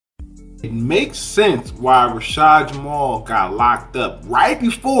It makes sense why Rashad Jamal got locked up right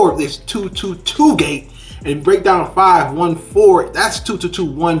before this 222 gate and break down 514. That's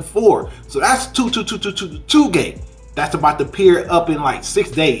 22214. So that's 22222 gate. That's about to appear up in like 6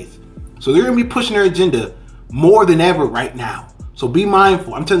 days. So they're gonna be pushing their agenda more than ever right now. So be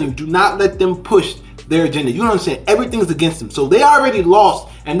mindful. I'm telling you, do not let them push their agenda. You don't understand, everything's against them. So they already lost,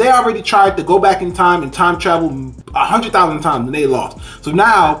 and they already tried to go back in time and time travel 100,000 times and they lost. So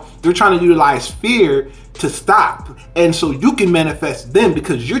now they're trying to utilize fear to stop, and so you can manifest them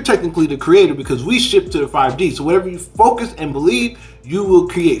because you're technically the creator, because we ship to the 5D. So whatever you focus and believe, you will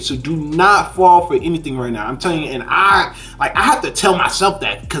create. So do not fall for anything right now. I'm telling you, and I have to tell myself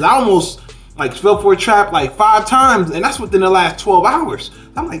that because I almost like fell for a trap like 5 times, and that's within the last 12 hours.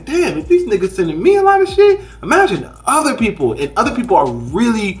 I'm like, damn, if these niggas sending me a lot of shit, imagine other people. And other people are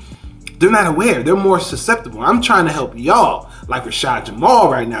really, they're not aware. They're more susceptible. I'm trying to help y'all like Rashad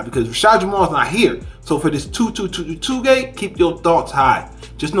Jamal right now, because Rashad Jamal's not here. So for this 2222 gate, keep your thoughts high.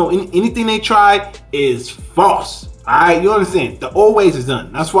 Just know anything they try is false. All right, you understand? The old ways is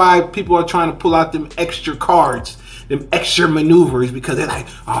done. That's why people are trying to pull out them extra cards, them extra maneuvers, because they're like,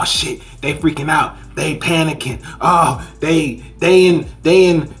 oh shit, they freaking out, they panicking, oh, they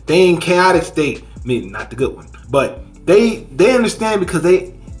in chaotic state. I mean, not the good one, but they understand because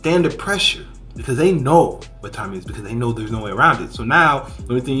they under pressure, because they know what time it is, because they know there's no way around it. So now the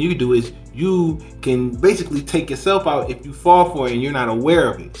only thing you can do is you can basically take yourself out if you fall for it and you're not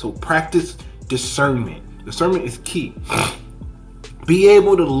aware of it. So practice discernment. Discernment is key. Be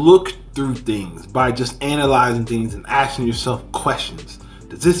able to look through things by just analyzing things and asking yourself questions.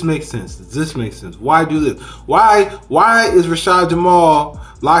 Does this make sense? Does this make sense? Why do this? Why is Rashad Jamal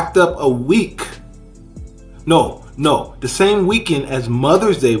locked up a week? No, the same weekend as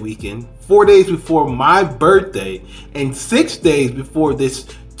Mother's Day weekend, 4 days before my birthday, and 6 days before this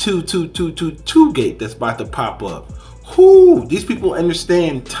 2222 gate that's about to pop up. Whoo, these people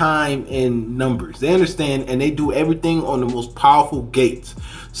understand time and numbers. They understand, and they do everything on the most powerful gates.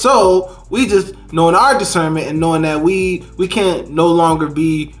 So we just knowing our discernment and knowing that we can't no longer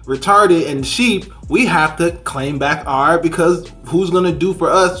be retarded and sheep, we have to claim back our, because who's gonna do for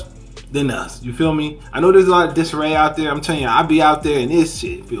us than us? You feel me? I know there's a lot of disarray out there. I'm telling you, I be out there and this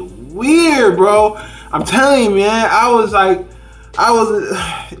shit feel weird, bro. I'm telling you, man.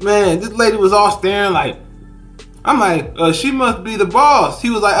 Man, this lady was all staring like, I'm like, she must be the boss. He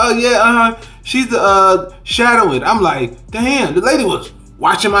was like, oh yeah, she's the shadowing. I'm like, damn, the lady was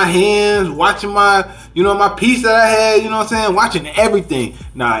watching my hands, watching my, my piece that I had, you know what I'm saying? Watching everything.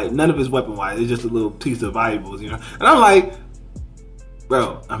 Nah, none of it's weapon wise. It's just a little piece of valuables, And I'm like,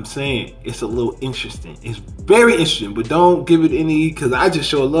 bro, I'm saying it's a little interesting. It's very interesting, but don't give it any, because I just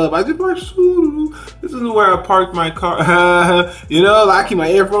show love. I just like, this is where I parked my car. I keep my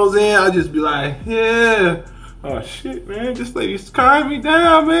earphones in. I just be like, yeah. Oh shit, man, this lady's calming me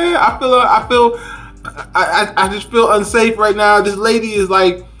down, man. I just feel unsafe right now. This lady is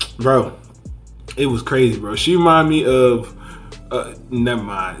like, bro, it was crazy, bro. She reminded me of, never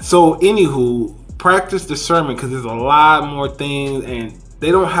mind. So anywho, practice discernment, because there's a lot more things and they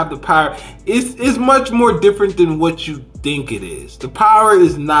don't have the power. It's much more different than what you think it is. The power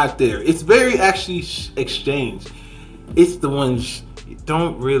is not there. It's very actually exchanged. It's the ones you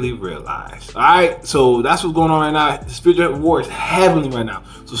don't really realize. All right, so that's what's going on right now. The spiritual war is heavily right now.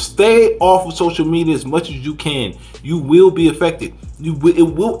 So stay off of social media as much as you can. You will be affected. It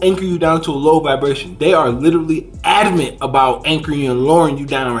will anchor you down to a low vibration. They are literally adamant about anchoring you and lowering you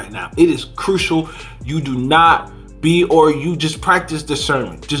down right now. It is crucial you do not be, or you just practice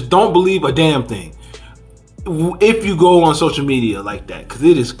discernment. Just don't believe a damn thing if you go on social media like that, because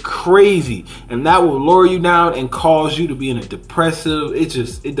it is crazy, and that will lower you down and cause you to be in a depressive.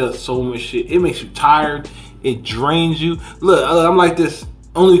 It does so much shit. It makes you tired. It drains you. Look, I'm like this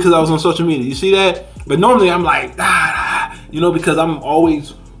only because I was on social media. You see that? But normally I'm like, because I'm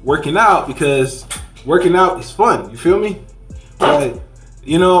always working out, because working out is fun. You feel me? But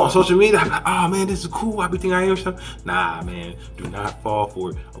on social media, I'm like, oh man, this is cool. Everything I am. Nah, man, do not fall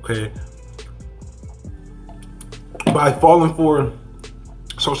for it. Okay. By falling for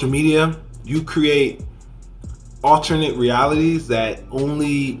social media, you create alternate realities that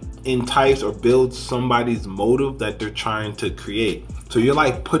only entice or build somebody's motive that they're trying to create. So you're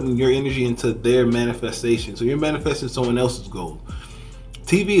like putting your energy into their manifestation. So you're manifesting someone else's goal.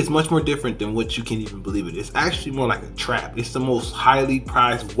 TV is much more different than what you can even believe it. It's actually more like a trap. It's the most highly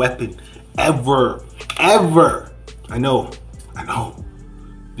prized weapon ever. I know.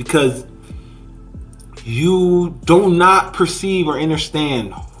 Because you do not perceive or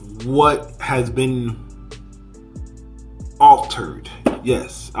understand what has been altered.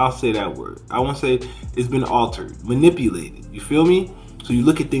 Yes, I'll say that word. I won't say it's been altered, manipulated. You feel me? So you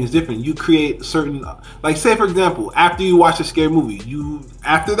look at things different. You create certain, like say for example, after you watch a scary movie,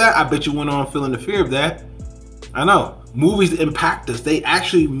 after that, I bet you went on feeling the fear of that. I know. Movies impact us. They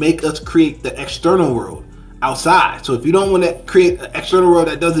actually make us create the external world outside. So if you don't want to create an external world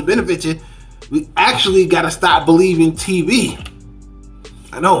that doesn't benefit you, we actually got to stop believing TV.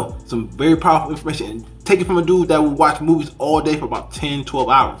 I know, some very powerful information. Take it from a dude that would watch movies all day for about 10, 12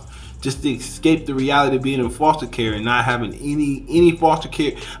 hours. Just to escape the reality of being in foster care and not having any foster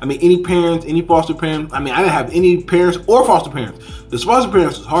care. I mean, any parents, any foster parents. I mean, I didn't have any parents or foster parents. The foster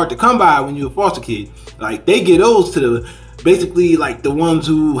parents is hard to come by when you're a foster kid. Like, they get those to the, basically like the ones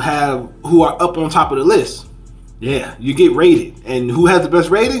who are up on top of the list. Yeah, you get rated. And who has the best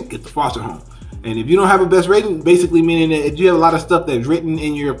rating? Get the foster home. And if you don't have a best rating, basically meaning that if you have a lot of stuff that's written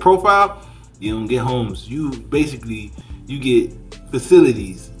in your profile, you don't get homes. You get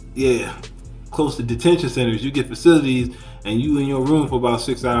facilities. Yeah, close to detention centers. You get facilities and you in your room for about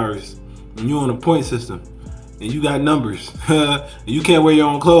 6 hours and you're on a point system and you got numbers and you can't wear your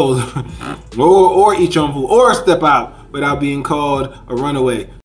own clothes or eat your own food or step out without being called a runaway.